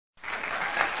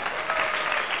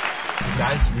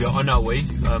Guys, we are on our way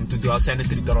to do our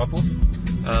sanitary drop-off.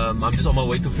 I'm just on my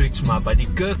way to fetch my buddy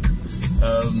Kirk.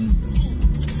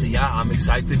 So yeah, I'm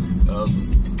excited. We're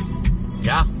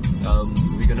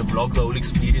gonna vlog the whole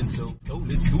experience. So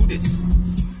let's do this.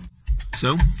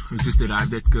 So we just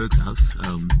arrived at Kirk's house.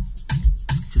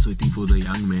 Just waiting for the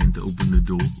young man to open the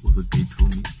door or the gate for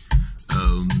me.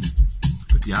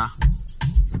 But yeah,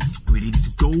 we need to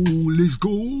go. Let's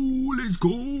go. Let's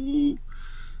go.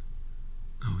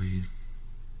 Oh wait,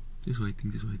 just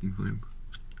waiting for him.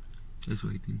 Just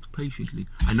waiting patiently.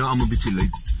 I know I'm a bit too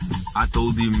late. I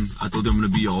told him I'm gonna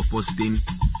be here 10:30,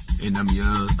 and I'm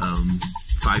here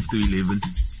 5 to 11.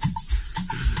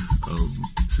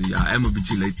 So yeah, I am a bit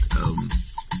too late.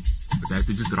 But I had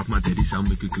to just drop my daddy's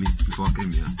helmet quickly before I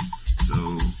came here. So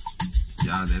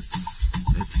yeah, that's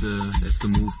the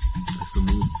move. That's the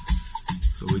move.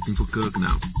 So waiting for Kirk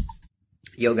now.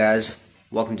 Yo guys,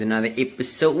 welcome to another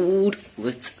episode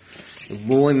with the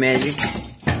boy Magik.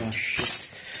 Oh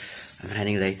shit, I'm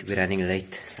running late. We're running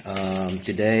late.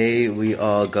 Today we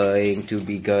are going to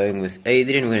be going with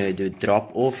Adrian. We're going to do a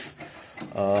drop off,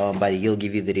 but he'll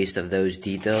give you the rest of those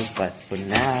details. But for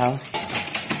now,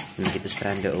 let me get this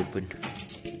front open.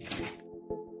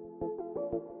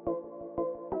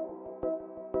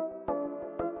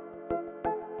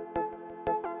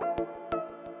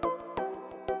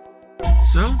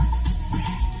 So,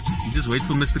 you just wait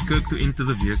for Mr. Kirk to enter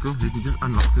the vehicle. Let me just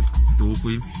unlock the door for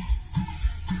him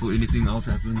before anything else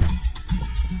happens.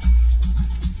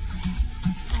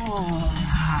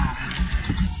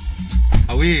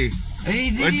 Away!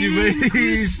 What you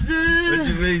face? What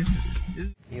you face?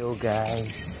 Yo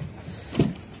guys.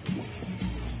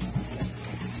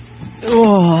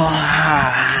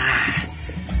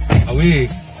 Away!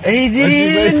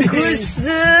 Adrian, kuste!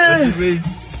 What you face?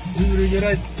 You're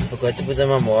right. I forgot to put on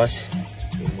my mask.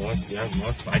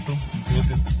 Mask, vital.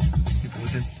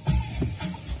 Important.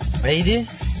 Adrian,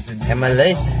 am I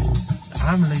late?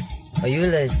 I'm late. Are you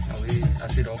late? I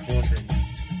said off course and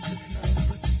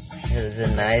It's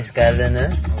a nice color, no? I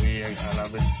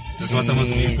love it. This is what I was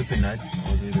made for tonight. I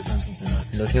was made for something tonight.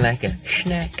 Looking like a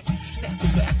snack.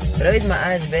 Bro, is my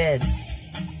eyes bad?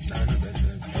 No, not bad.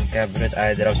 Okay, bro,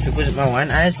 eye drops. Because my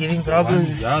one eye is giving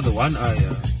problems. The one eye,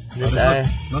 yeah. This eye.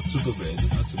 Not super bad.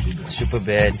 It's not super bad. Super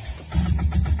bad.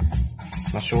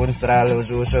 My zonnestralen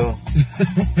was also.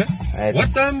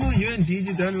 What time were you and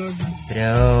DJ done last night?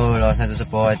 Bro, last night was a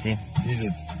party. Is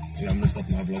it? Yeah, I'm gonna stop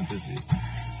my vlog this day.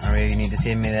 Alright, you need to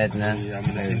send me that now. Yeah, I'm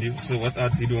gonna send you. So what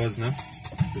art did was now?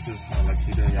 This is like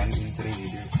the young intro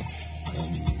video.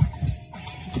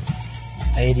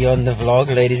 AD on the vlog,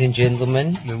 ladies and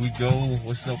gentlemen. Here we go.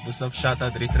 What's up? Shout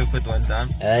out Retrofit one time.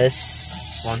 Yes.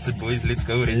 Sponsored boys, let's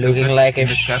go. Retrofit. Looking like a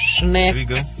snack. Here we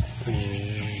go.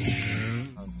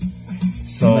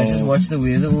 So I just watch the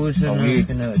weather also.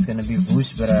 It's gonna be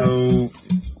boost, but so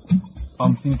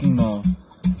I'm thinking now.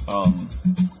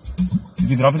 If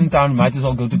you drop it in town, might as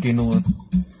well go to Kenilworth.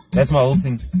 That's my whole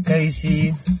thing.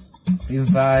 KC,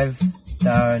 U5,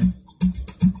 town.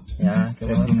 Yeah,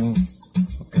 that's the move.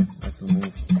 Okay, that's the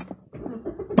move.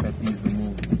 That is the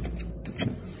move.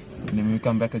 And then when we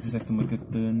come back, I just have to make a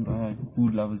turn by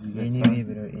food lovers. Is that anyway,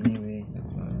 fine? bro, anyway.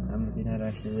 That's fine. I'm in a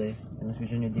rush today. I'm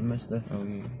especially on your Dima stuff. Oh,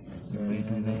 yeah. So,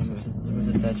 I'm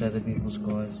supposed to touch other people's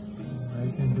cars. I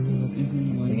can do whatever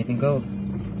you want. You're getting go?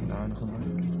 No, no, come on.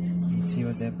 Let's see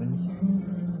what happens.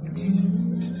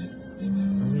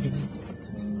 Oh,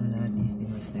 no, these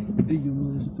Dimas thing. Hey, you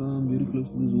know, I'm very close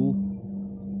to this wall.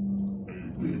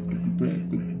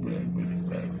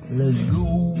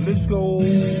 Let's go.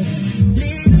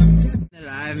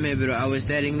 Alive, man, bro. I was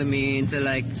telling the man, so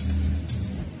like,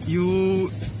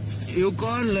 you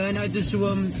can't learn how to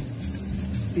swim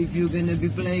if you're gonna be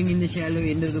playing in the shallow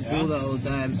end of the pool the whole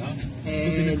time.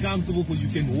 And it's comfortable for you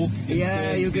can walk.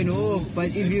 You can walk.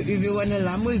 But if you wanna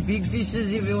lam with big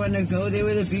fishes, if you wanna go there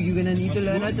with a big, you're gonna need to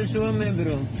learn how to swim, man,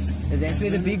 bro. That's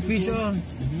where the big fish are.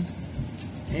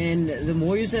 And the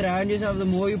more you surround yourself, the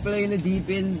more you play in the deep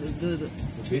end,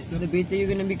 the better you're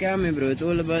gonna become, man, bro. It's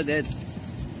all about that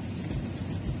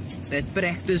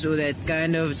practice, or that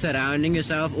kind of surrounding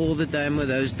yourself all the time with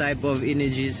those type of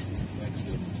energies.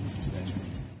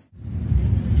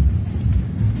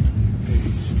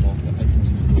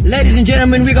 Ladies and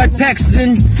gentlemen, we got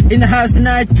Paxton in the house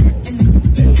tonight.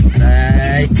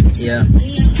 Right, yeah.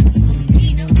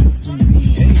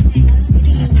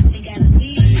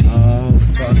 Oh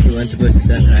fuck, you weren't supposed to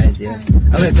turn right, yeah.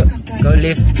 Okay, go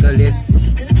left, go left.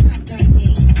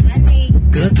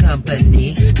 Good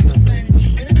company.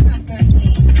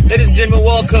 Ladies and gentlemen,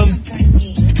 welcome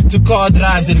to Car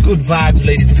Drives and Good Vibes,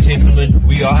 ladies and gentlemen.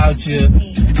 We are out here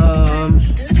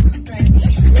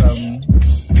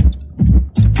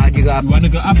up? You wanna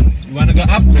go up? You wanna go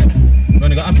up? You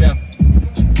wanna go up, yeah?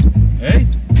 Hey?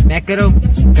 Macro,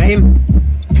 game.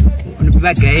 Wanna be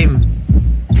back game.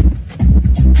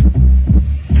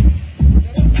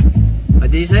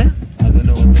 What did you say? I don't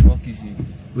know what the fuck is he.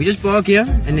 We just park here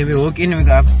and then we walk in and we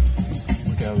go up.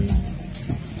 Okay, we.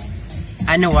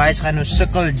 Otherwise gaan ons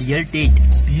sukkel die hele tyd.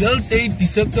 Die hele tyd die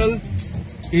sukkel.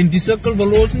 En die sukkel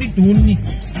wil ons nie doen nie.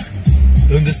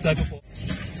 Don't this type of.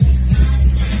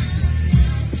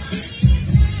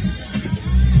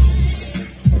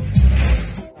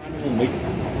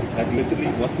 Like literally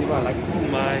whatever I like to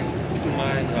my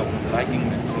liking,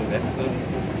 man. So that's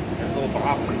all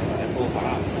vibes, that's all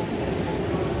vibes.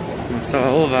 It's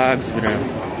all vibes, bro.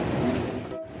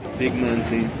 Big man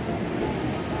scene.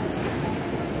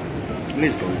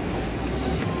 Let's go.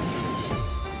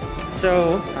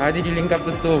 So, how did you link up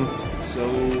with Storm? So,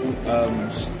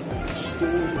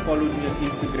 Storm followed me on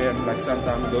Instagram like some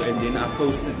time ago, and then I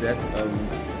posted that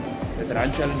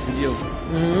run challenge video.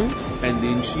 And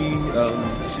then she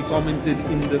commented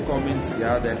in the comments,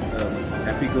 yeah, that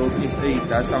Happy Girls SA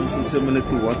does something similar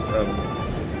to what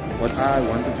I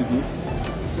wanted to do.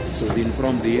 So then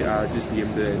from there I just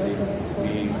DM'd her, and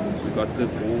then we got the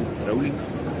ball rolling.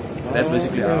 So that's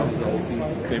basically how the whole thing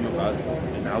came about.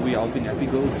 And now we're helping Happy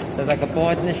Girls. So it's like a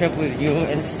partnership with you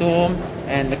and Storm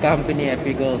and the company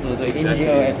Happy Girls, or the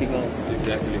NGO Happy Girls.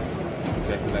 Exactly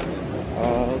like that.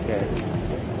 Oh, okay.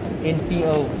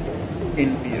 NPO.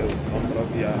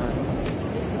 Yeah.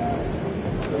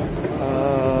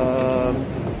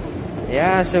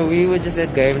 Yeah, so we were just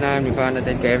at Game Now and we found out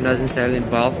that Game doesn't sell in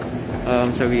bulk.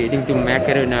 So we're heading to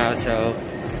Macro now, so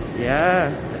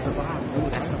yeah. That's the vibe,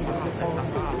 dude. That's the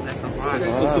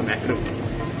vibe. Off to Macro.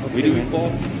 We do it,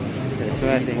 Bob. That's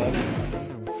what I think.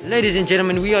 Ladies and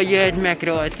gentlemen, we are here at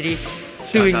Macro Ottery,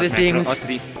 doing the things.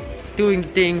 Doing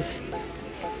things.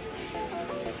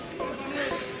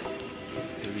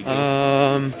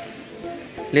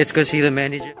 Let's go see the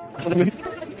manager.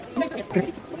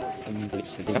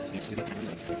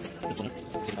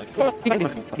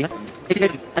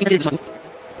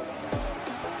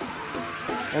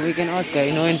 Or we can ask her,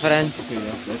 you know, in front. Okay,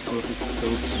 yeah, that's perfect. So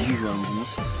it's these ones, no?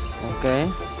 Okay.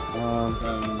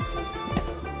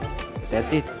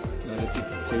 That's it. No, that's it.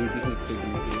 So we just need to take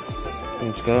these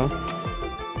Let's go.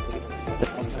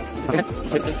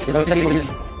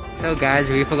 So guys,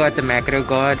 we forgot the macro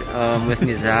card with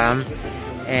Nizam,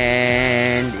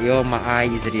 and yo, my eye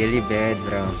is really bad,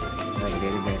 bro, like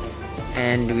really bad.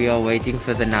 And we are waiting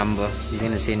for the number. He's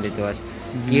gonna send it to us.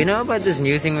 You know about this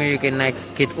new thing where you can like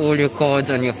get all your cards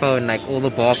on your phone, like all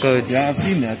the barcodes? Yeah, I've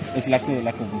seen that. It's like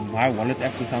a My Wallet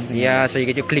app or something. Yeah, so you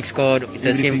get your clicks card, it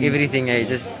does everything. Yeah, you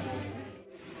just.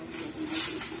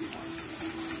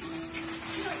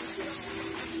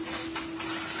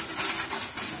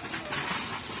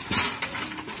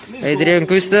 Adrian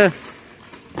Kuster.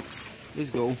 Let's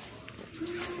go.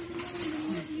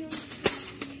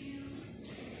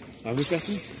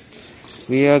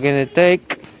 We are gonna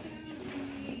take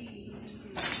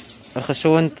a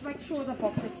gezond. Make sure the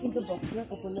box is in the box,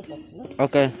 not open the box.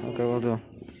 Okay, we'll do.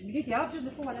 You need help just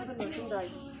before whatever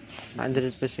merchandise.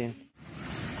 100%.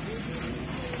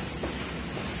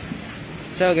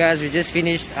 So guys, we just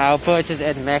finished our purchase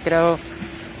at Macro,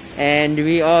 and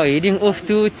we are heading off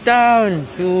to town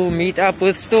to meet up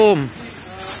with Storm.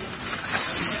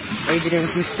 Adrian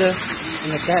Kuster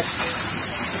in the cat.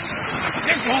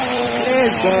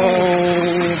 Let's go!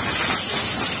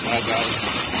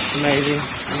 Amazing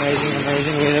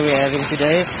weather we're having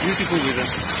today. Beautiful weather.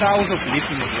 Showers of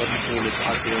blessing is what we call it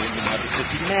out here in the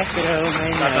Macro,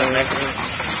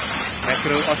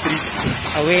 Macro Ottery.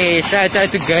 Away, shout out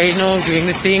to Gaino doing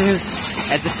the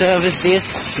things at the service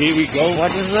desk. Here we go.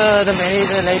 What was the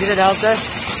lady that helped us?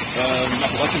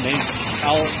 What's the name?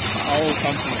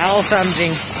 Al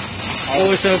something.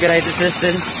 Also great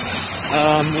assistant.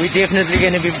 We're definitely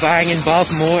going to be buying in bulk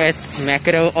more at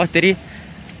Macro Ottery.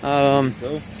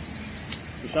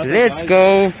 Let's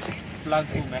go. Plug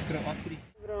for Macro Ottery.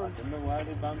 I don't know why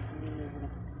they bumped me.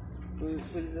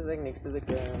 Put it like next to the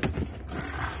car.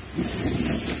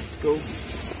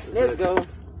 Let's go.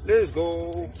 Let's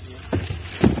go.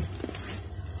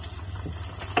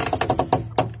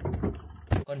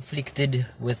 Conflicted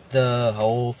with the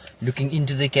whole looking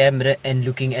into the camera and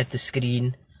looking at the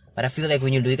screen, but I feel like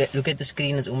when you look at the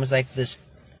screen, it's almost like this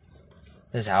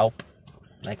help,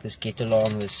 like this get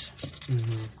along, this.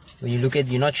 When you look at,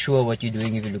 you're not sure what you're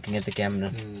doing if you're looking at the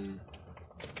camera.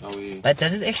 Oh, yeah. But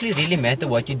does it actually really matter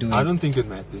what you're doing? I don't think it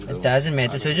matters. It doesn't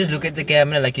matter. So just look at the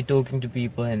camera like you're talking to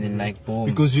people, and then like boom.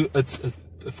 Because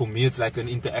for me, it's like an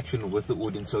interaction with the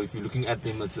audience. So if you're looking at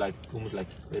them, it's like almost like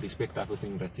a respect type of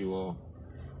thing that you are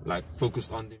like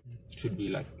focused on them. It should be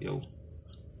like, yo,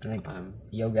 Like,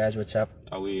 yo guys, what's up?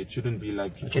 it shouldn't be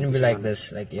like, It shouldn't be like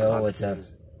this. Like, yo, what's up?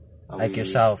 Like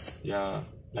yourself. Yeah,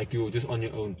 like you're just on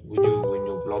your own. When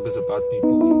your vlog is about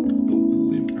people, you talk to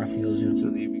them. I feel you. So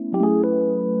there we go.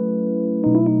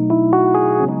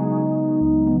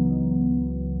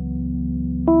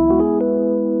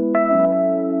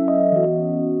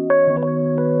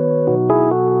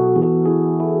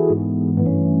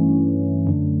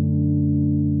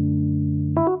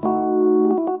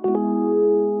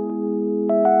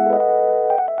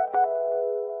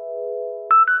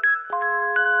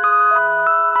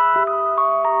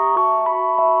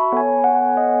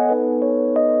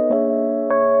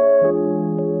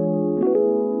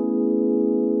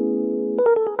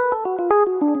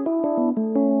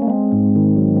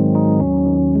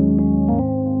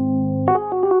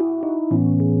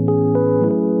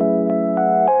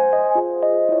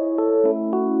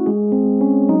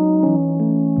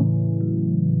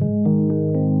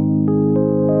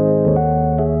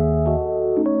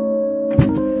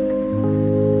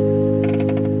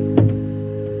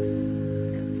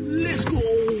 Let's go!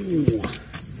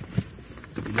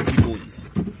 Lucky boys.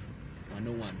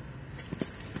 101.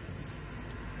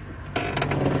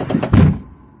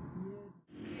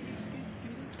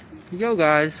 Yo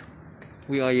guys,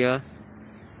 we are here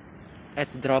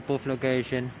at the drop-off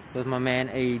location with my man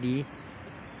A.D.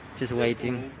 Just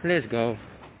waiting. Let's go.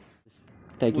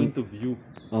 Taking Point of view.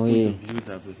 Oh yeah. Point of view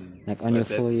type of thing. Like on your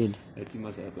forehead. That you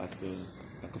must have like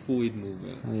a forehead move.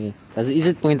 Oh yeah. Is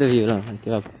it point of view though?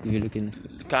 Like if you're looking.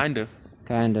 Kinda.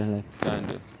 Kinda.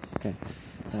 Okay.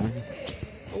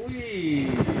 Oi!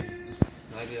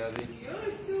 Nice.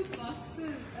 Two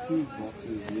boxes. Two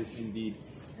boxes, yes indeed.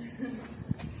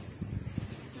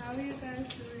 How are you guys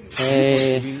doing?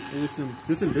 Hey. Been awesome.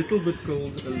 Just a little bit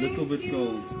cold.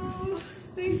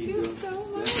 Thank you so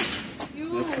much.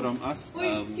 That's from us.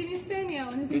 Wait, can you stand here? I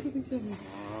want to take a picture of you.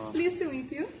 Pleased to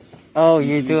meet you. Oh,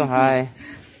 you too. Hi.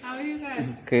 How are you guys?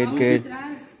 Good, How was good. the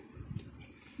drive?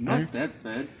 Not that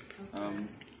bad.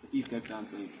 East Cape Town,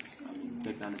 so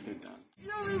Cape Town is Cape Town.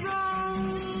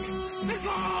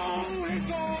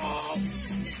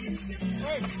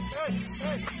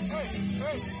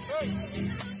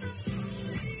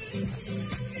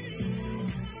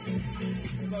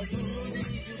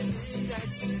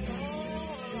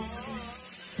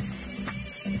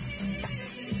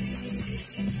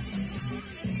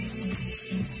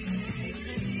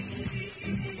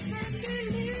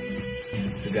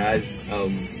 So guys,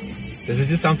 this is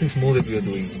just something small that we are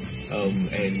doing,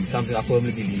 and something I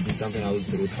firmly believe in, something I was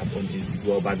brought up on is,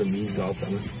 well, by the means to help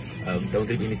someone. Don't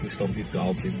let anything stop you to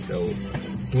help them. So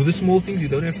do the small things. You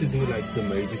don't have to do like the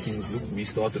major things. Look, we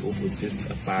started off with just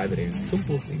a 5 rand,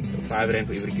 simple thing, a 5 rand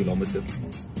for every kilometer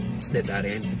that I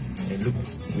ran. And look,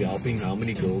 we're helping how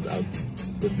many girls out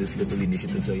with this little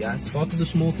initiative. So yeah, start with the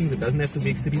small things. It doesn't have to be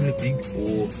extremely big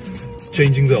or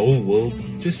changing the whole world.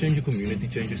 Just change your community,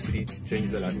 change your street,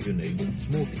 change the life of your neighbor.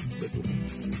 Small things, little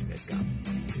things. Let's go.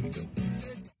 Here we go.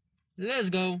 Let's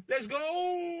go. Let's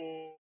go!